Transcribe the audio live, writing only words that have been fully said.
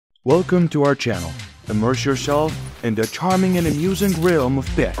Welcome to our channel. Immerse yourself in the charming and amusing realm of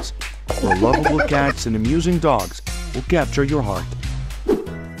pets, where lovable cats and amusing dogs will capture your heart.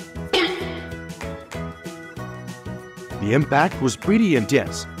 The impact was pretty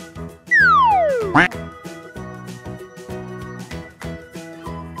intense.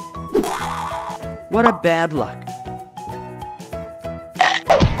 What a bad luck.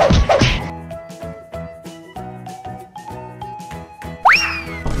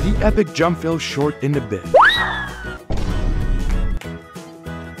 The epic jump fell short in the bed.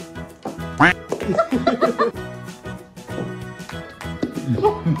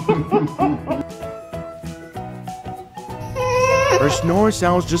 Her snore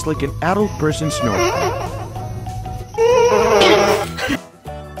sounds just like an adult person snoring.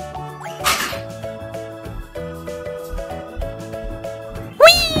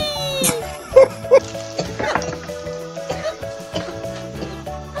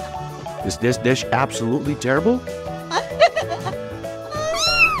 Is this dish absolutely terrible?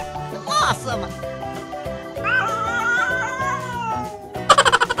 Awesome!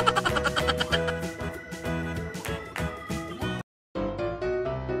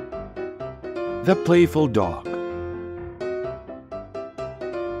 The playful dog.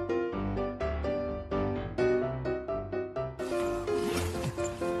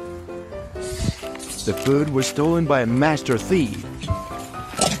 The food was stolen by a master thief.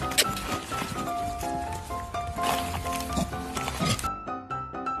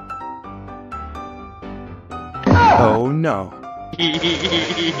 Oh no. The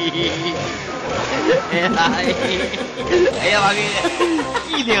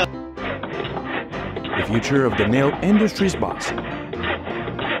future of the nail industry's boss.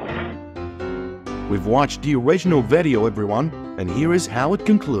 We've watched the original video, everyone, and here is how it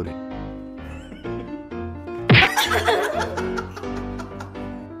concluded.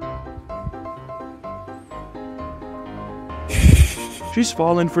 She's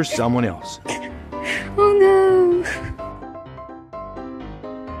fallen for someone else. Oh no!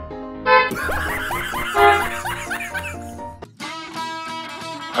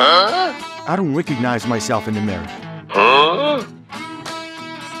 Huh? I don't recognize myself in the mirror. Huh?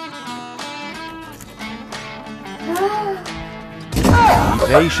 Be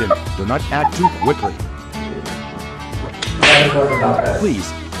patient. Do not act too quickly.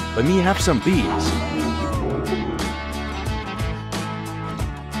 Please, let me have some peas.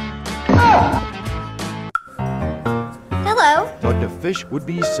 Hello? Thought the fish would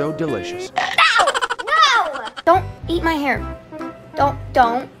be so delicious. No! No! Don't eat my hair.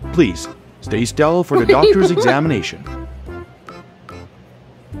 Don't. Please, stay still for the doctor's examination.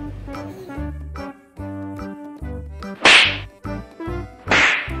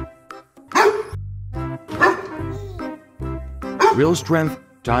 Real strength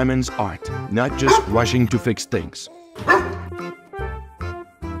demands art, not just rushing to fix things.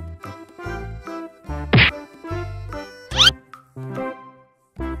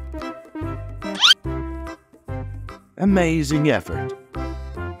 Amazing effort.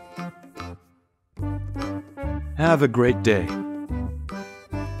 Have a great day.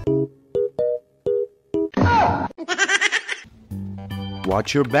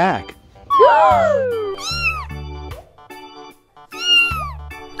 Watch your back.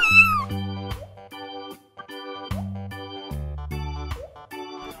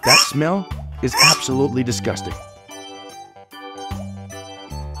 That smell is absolutely disgusting.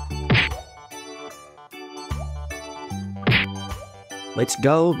 Let's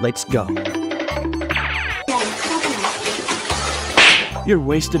go. You're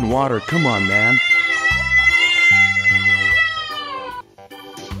wasting water. Come on, man.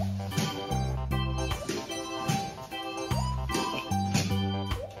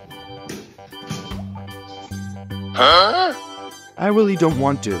 Huh? I really don't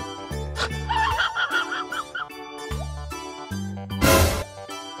want to.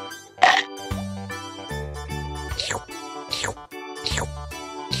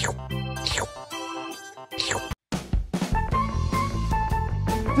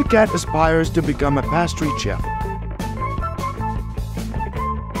 The cat aspires to become a pastry chef.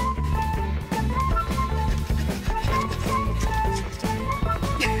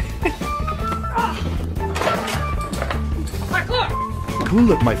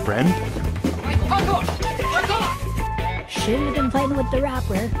 Cool it, my friend. Shouldn't have been fighting with the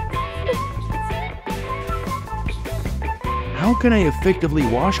rapper. How can I effectively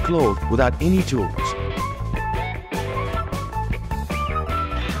wash clothes without any tools?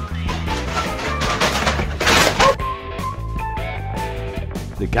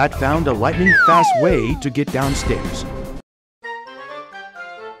 The cat found a lightning-fast way to get downstairs.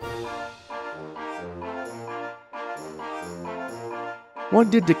 What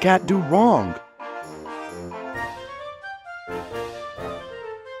did the cat do wrong?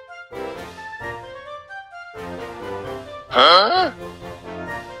 Huh?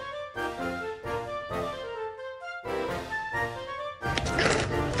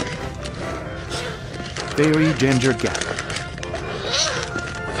 Fairy ginger cat.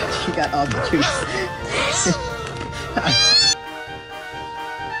 She got all the juice.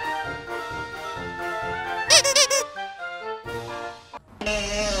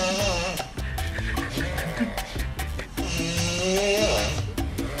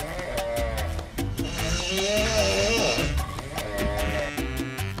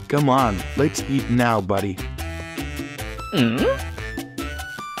 Come on, let's eat now, buddy.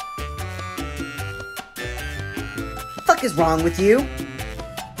 Fuck is wrong with you?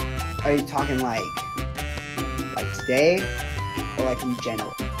 Are you talking like today, or like in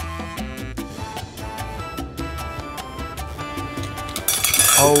general?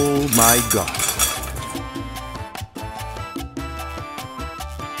 Oh my god.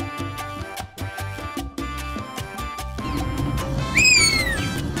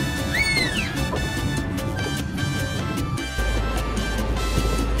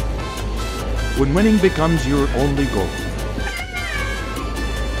 When winning becomes your only goal.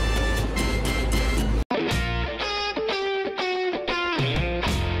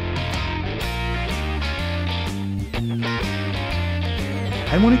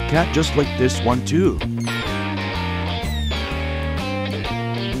 I want a cat just like this one too.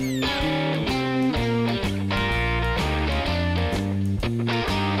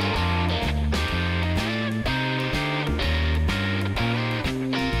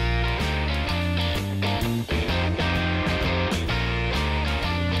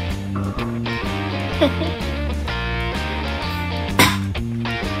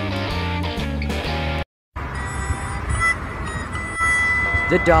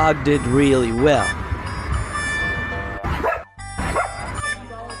 The dog did really well.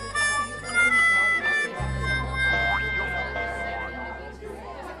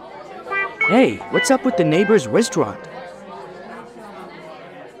 Hey, what's up with the neighbor's restaurant?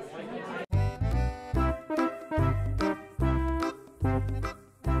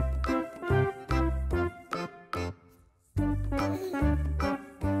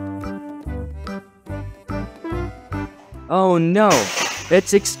 Oh no,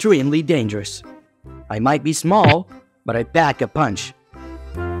 it's extremely dangerous. I might be small, but I pack a punch.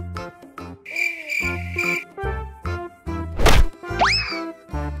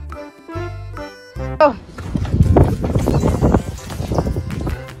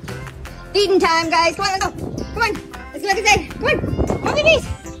 Eating time, guys. Come on, let's go. Come on. Let's look inside. Come on. Come on, babies.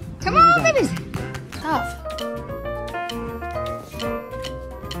 Come on, babies. Tough.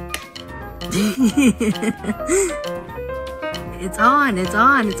 It's on. It's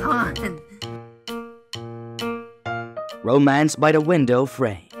on. It's on. Romance by the window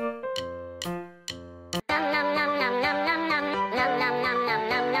frame.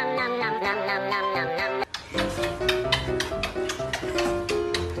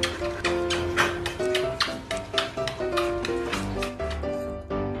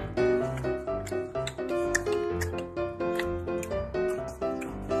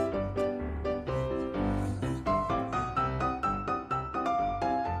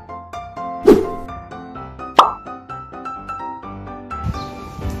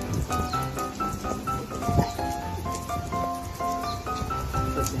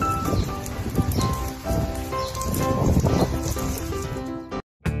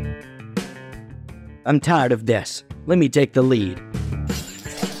 I'm tired of this. Let me take the lead.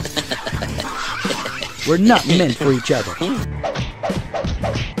 We're not meant for each other.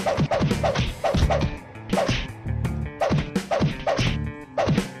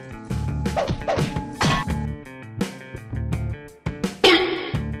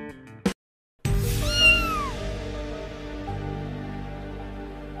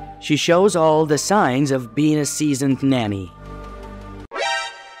 She shows all the signs of being a seasoned nanny.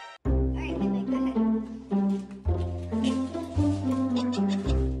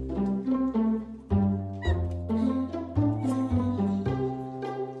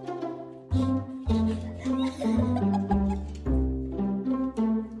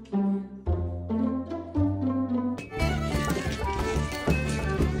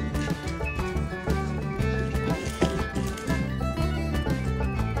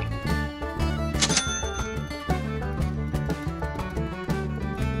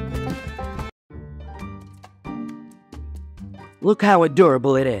 Look how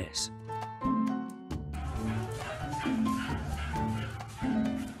adorable it is.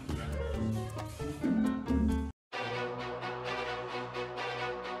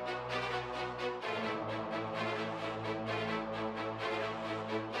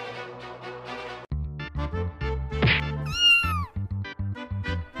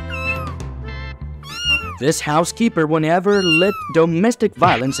 This housekeeper will never let domestic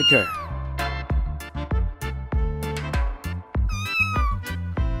violence occur.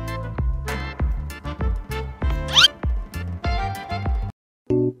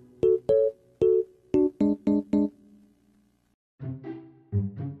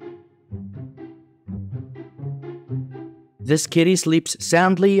 This kitty sleeps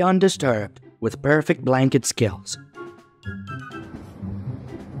soundly undisturbed with perfect blanket skills.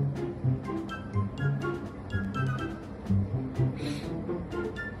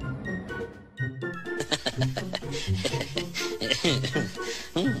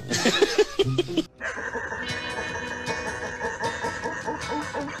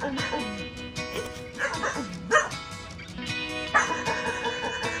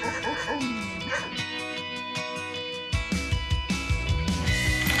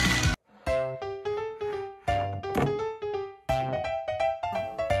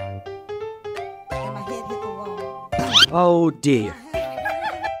 Oh dear.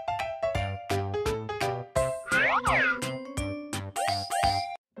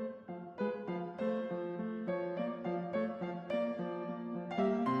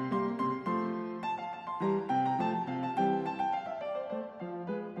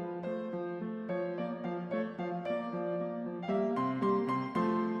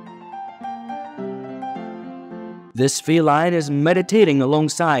 This feline is meditating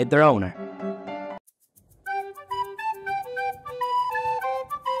alongside their owner.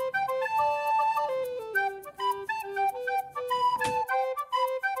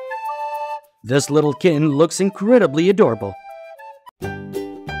 This little kitten looks incredibly adorable.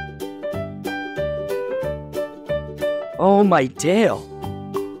 Oh, my tail!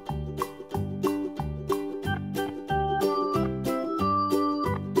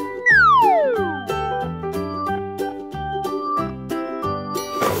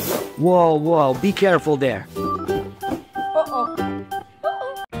 Whoa, whoa, be careful there.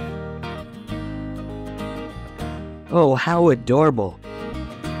 Oh, how adorable.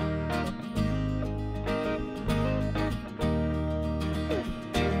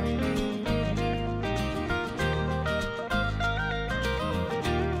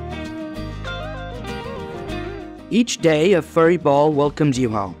 Each day, a furry ball welcomes you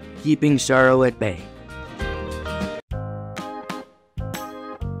home, keeping sorrow at bay.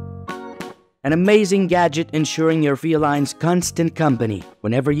 An amazing gadget ensuring your feline's constant company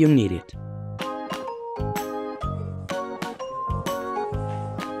whenever you need it.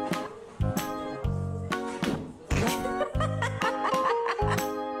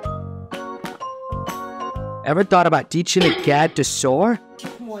 Ever thought about teaching a cat to soar?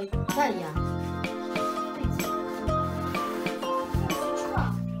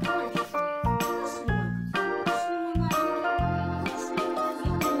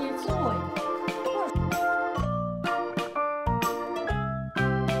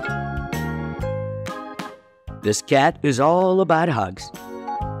 This cat is all about hugs.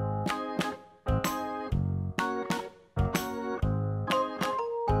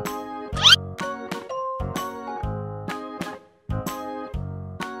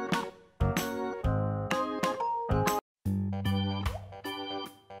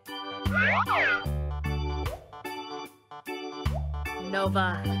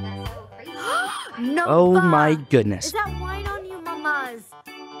 Nova. Nova! Oh my goodness. Is that wine on you, mamas?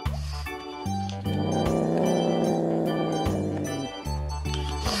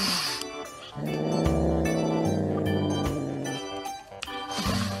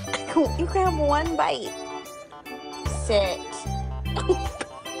 You can have one bite. Sit.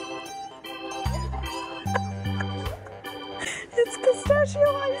 It's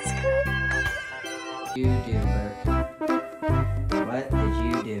pistachio ice cream. You do, Bert. What did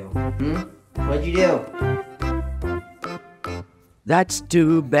you do? What'd you do? That's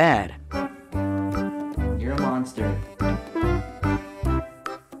too bad. You're a monster.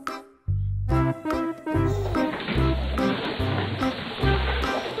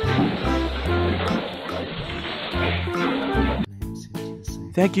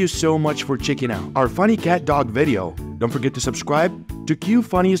 Thank you so much for checking out our funny cat dog video. Don't forget to subscribe to Q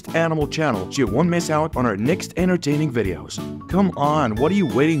Funniest Animal channel so you won't miss out on our next entertaining videos. Come on, what are you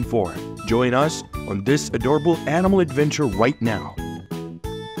waiting for? Join us on this adorable animal adventure right now.